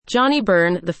Johnny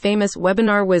Beirne, the famous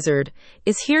webinar wizard,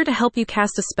 is here to help you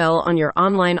cast a spell on your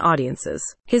online audiences.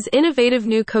 His innovative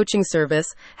new coaching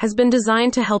service has been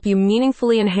designed to help you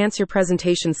meaningfully enhance your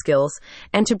presentation skills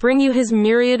and to bring you his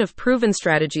myriad of proven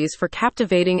strategies for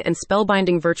captivating and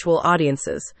spellbinding virtual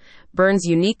audiences. Beirne's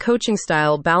unique coaching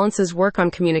style balances work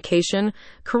on communication,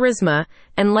 charisma,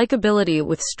 and likability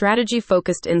with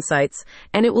strategy-focused insights,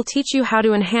 and it will teach you how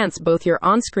to enhance both your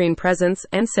on-screen presence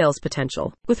and sales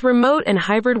potential. With remote and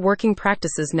hybrid working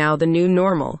practices now the new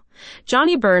normal,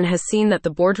 Johnny Beirne has seen that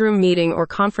the boardroom meeting or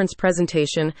conference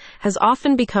presentation has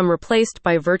often become replaced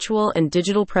by virtual and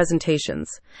digital presentations.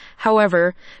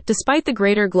 However, despite the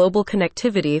greater global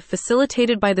connectivity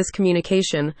facilitated by this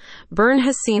communication, Beirne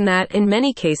has seen that, in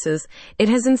many cases, it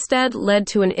has instead led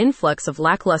to an influx of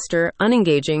lackluster,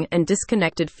 unengaging, and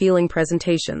disconnected feeling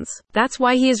presentations. That's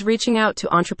why he is reaching out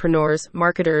to entrepreneurs,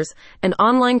 marketers, and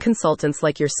online consultants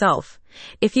like yourself.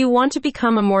 If you want to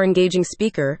become a more engaging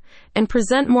speaker and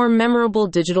present more memorable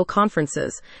digital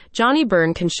conferences, Johnny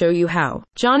Beirne can show you how.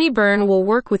 Johnny Beirne will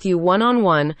work with you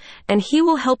one-on-one, and he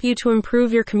will help you to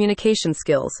improve your communication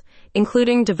skills,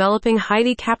 including developing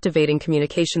highly captivating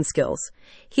communication skills.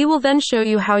 He will then show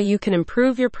you how you can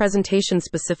improve your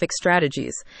presentation-specific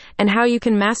strategies and how you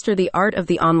can master the art of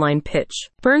the online pitch.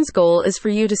 Beirne's goal is for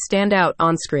you to stand out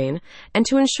on screen and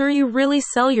to ensure you really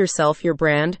sell yourself, your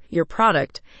brand, your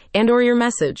product, and/or your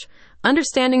message.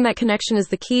 Understanding that connection is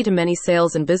the key to many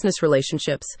sales and business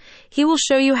relationships, he will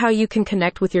show you how you can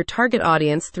connect with your target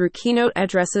audience through keynote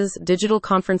addresses, digital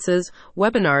conferences,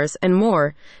 webinars, and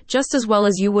more, just as well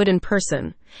as you would in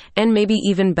person, and maybe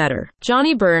even better.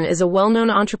 Johnny Beirne is a well-known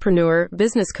entrepreneur,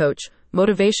 business coach,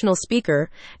 motivational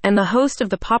speaker, and the host of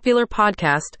the popular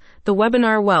podcast, The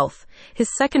Webinar Wealth. His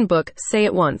second book, Say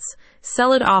It Once,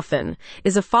 Sell It Often,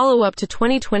 is a follow-up to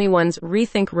 2021's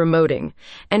Rethink Remoting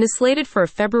and is slated for a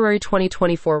February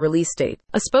 2024 release date.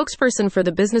 A spokesperson for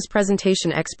the business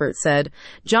presentation expert said,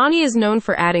 Johnny is known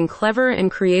for adding clever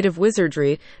and creative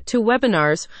wizardry to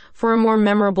webinars for a more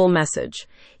memorable message.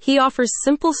 He offers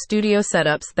simple studio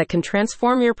setups that can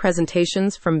transform your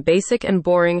presentations from basic and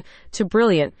boring to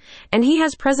brilliant, and he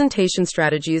has presentation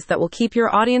strategies that will keep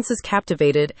your audiences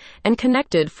captivated and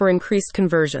connected for increased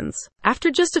conversions.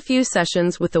 After just a few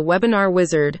sessions with the webinar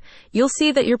wizard, you'll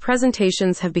see that your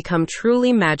presentations have become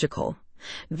truly magical.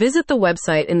 Visit the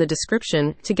website in the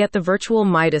description to get the virtual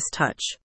Midas touch.